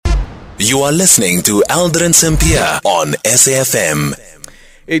You are listening to Aldrin Sampear on SAFM.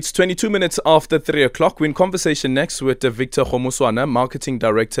 It's 22 minutes after 3 o'clock. We're in conversation next with Victor Kgomoeswana, Marketing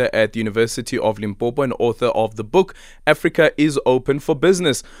Director at the University of Limpopo and author of the book, Africa is Open for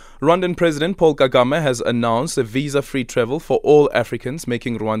Business. Rwandan President Paul Kagame has announced a visa-free travel for all Africans,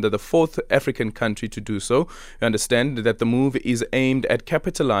 making Rwanda the fourth African country to do so. We understand that the move is aimed at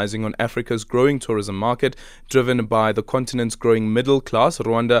capitalizing on Africa's growing tourism market, driven by the continent's growing middle class.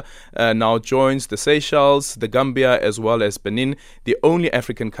 Rwanda now joins the Seychelles, the Gambia, as well as Benin, the only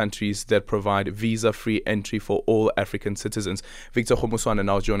African countries that provide visa-free entry for all African citizens. Victor Kgomoeswana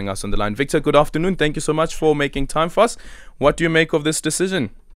now joining us on the line. Victor, good afternoon. Thank you so much for making time for us. What do you make of this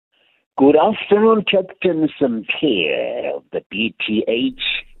decision? Good afternoon, Captain Sampear of the BTH.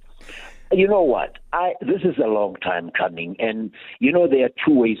 You know what? This is a long time coming, and you know there are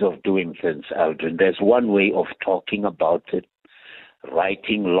two ways of doing things, Aldrin. There's one way of talking about it,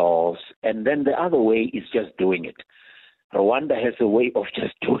 writing laws, and then the other way is just doing it. Rwanda has a way of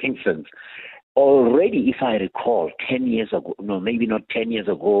just doing things. Already, if I recall, 10 years ago, no, maybe not 10 years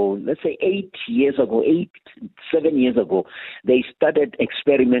ago, let's say 7 years ago, they started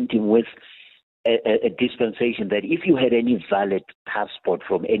experimenting with a dispensation that if you had any valid passport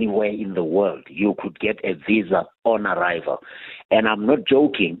from anywhere in the world, you could get a visa on arrival. And I'm not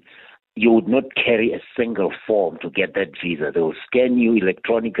joking. You would not carry a single form to get that visa. They will scan you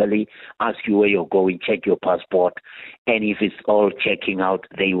electronically, ask you where you're going, check your passport, and if it's all checking out,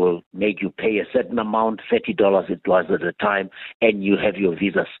 they will make you pay a certain amount, $30 it was at the time, and you have your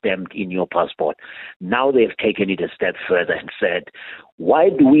visa stamped in your passport. Now they've taken it a step further and said, why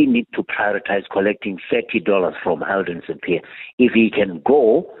do we need to prioritize collecting $30 from Aldrin Sampear if he can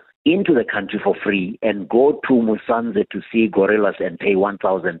go into the country for free and go to Musanze to see gorillas and pay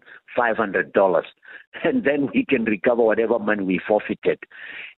 $1,500, and then we can recover whatever money we forfeited.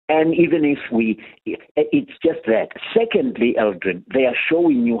 And even if it's just that. Secondly, Aldrin, they are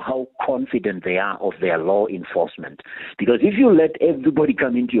showing you how confident they are of their law enforcement. Because if you let everybody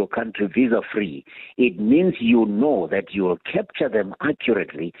come into your country visa-free, it means you know that you will capture them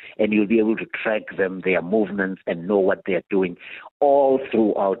accurately and you'll be able to track them, their movements, and know what they're doing all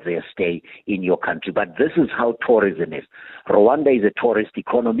throughout their stay in your country. But this is how tourism is. Rwanda is a tourist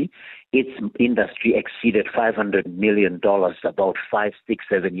economy. Its industry exceeded $500 million about 5, 6,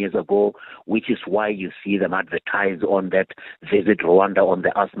 7 years ago, which is why you see them advertise on that Visit Rwanda on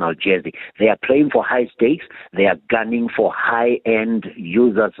the Arsenal jersey. They are playing for high stakes. They are gunning for high-end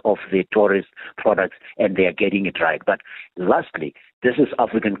users of the tourist products, and they are getting it right. But lastly, this is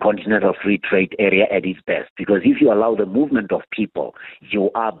African Continental Free Trade Area at its best, because if you allow the movement of people, you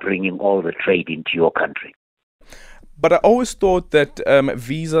are bringing all the trade into your country. But I always thought that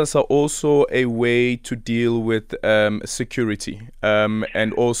visas are also a way to deal with security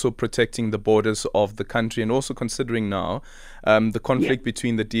and also protecting the borders of the country, and also considering now the conflict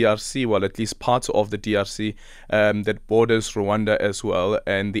between the DRC, well, at least parts of the DRC that borders Rwanda as well,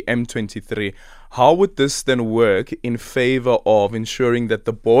 and the M23. How would this then work in favor of ensuring that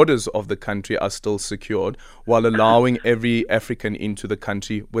the borders of the country are still secured while allowing every African into the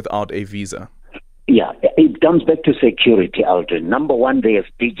country without a visa? Yeah, it comes back to security, Aldrin. Number one, they have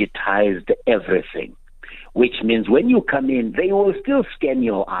digitized everything, which means when you come in, they will still scan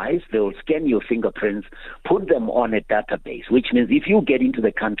your eyes, they will scan your fingerprints, put them on a database, which means if you get into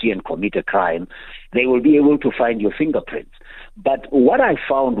the country and commit a crime, they will be able to find your fingerprints. But what I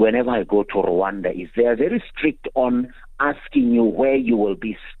found whenever I go to Rwanda is they are very strict on asking you where you will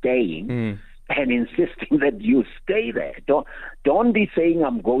be staying. And insisting that you stay there. Don't be saying,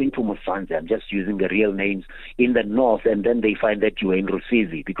 I'm going to Musanze, I'm just using the real names in the north, and then they find that you're in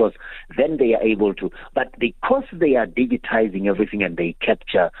Rusizi, because then they are able to. But because they are digitizing everything and they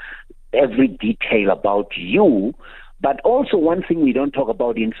capture every detail about you. But also one thing we don't talk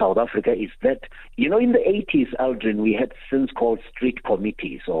about in South Africa is that, you know, in the 80s, Aldrin, we had things called street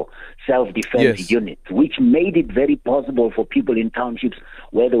committees or self-defense units, which made it very possible for people in townships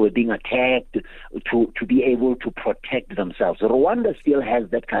where they were being attacked to be able to protect themselves. Rwanda still has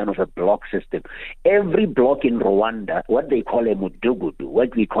that kind of a block system. Every block in Rwanda, what they call a mudugudu,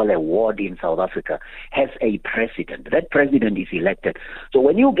 what we call a ward in South Africa, has a president. That president is elected. So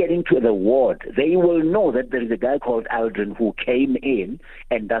when you get into the ward, they will know that there is a guy called Aldrin who came in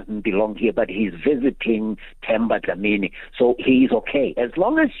and doesn't belong here, but he's visiting Themba Dlamini. So he is okay. As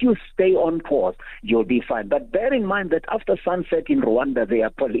long as you stay on course, you'll be fine. But bear in mind that after sunset in Rwanda, there are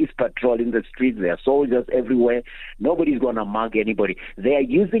police patrolling the streets. There are soldiers everywhere. Nobody's going to mug anybody. They are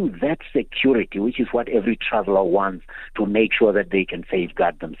using that security, which is what every traveler wants, to make sure that they can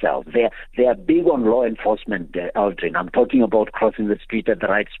safeguard themselves. They are big on law enforcement, Aldrin. I'm talking about crossing the street at the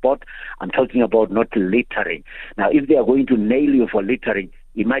right spot. I'm talking about not littering. Now, if they are going to nail you for littering,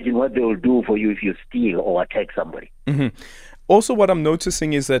 imagine what they will do for you if you steal or attack somebody. Mm-hmm. Also, what I'm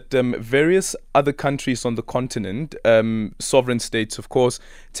noticing is that various other countries on the continent, sovereign states, of course,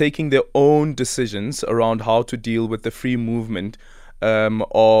 taking their own decisions around how to deal with the free movement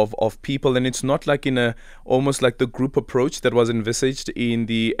of people, and it's not like in a almost like the group approach that was envisaged in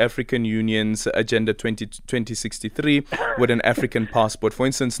the African Union's Agenda 2063 with an African passport. For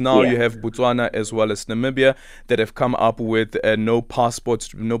instance, now you have Botswana as well as Namibia that have come up with no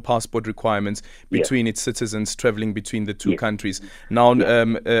passport requirements between its citizens traveling between the two countries. Now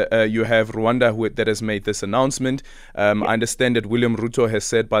you have Rwanda that has made this announcement. I understand that William Ruto has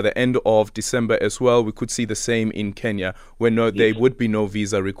said by the end of December as well, we could see the same in Kenya, where they would be no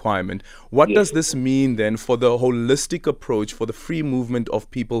visa requirement. What does this mean then for the holistic approach for the free movement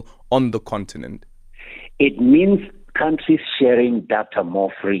of people on the continent? It means countries sharing data more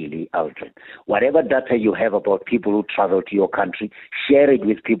freely, Aldrin. Whatever data you have about people who travel to your country, share it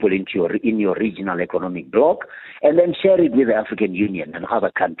with people in your regional economic bloc, and then share it with the African Union and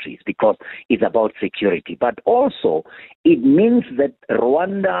other countries, because it's about security. But also, it means that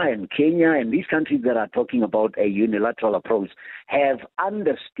Rwanda and Kenya and these countries that are talking about a unilateral approach have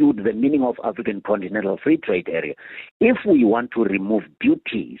understood the meaning of African Continental Free Trade Area. If we want to remove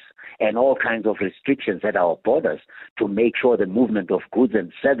duties and all kinds of restrictions at our borders to make sure the movement of goods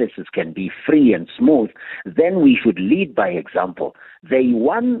and services can be free and smooth, then we should lead by example. The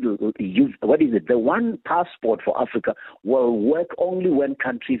one passport for Africa will work only when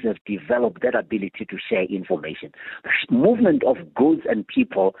countries have developed that ability to share information. Movement of goods and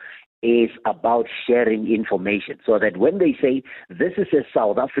people is about sharing information, so that when they say this is a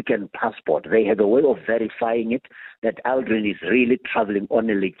South African passport, they have a way of verifying it, that Aldrin is really traveling on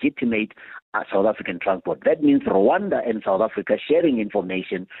a legitimate South African transport. That means Rwanda and South Africa sharing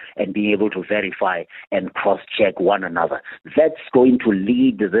information and being able to verify and cross-check one another. That's going to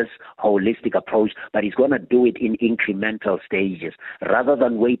lead this holistic approach, but it's going to do it in incremental stages rather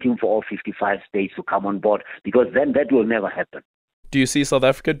than waiting for all 55 states to come on board, because then that will never happen. Do you see South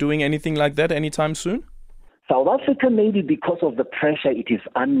Africa doing anything like that anytime soon? South Africa, maybe because of the pressure it is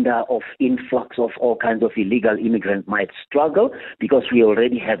under of influx of all kinds of illegal immigrants, might struggle, because we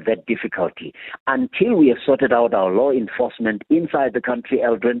already have that difficulty. Until we have sorted out our law enforcement inside the country,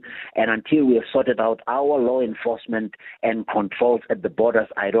 Aldrin, and until we have sorted out our law enforcement and controls at the borders,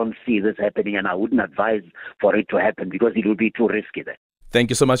 I don't see this happening, and I wouldn't advise for it to happen, because it would be too risky then. Thank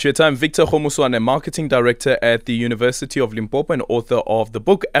you so much for your time. Victor Kgomoeswana, Marketing Director at the University of Limpopo and author of the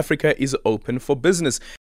book, Africa is Open for Business.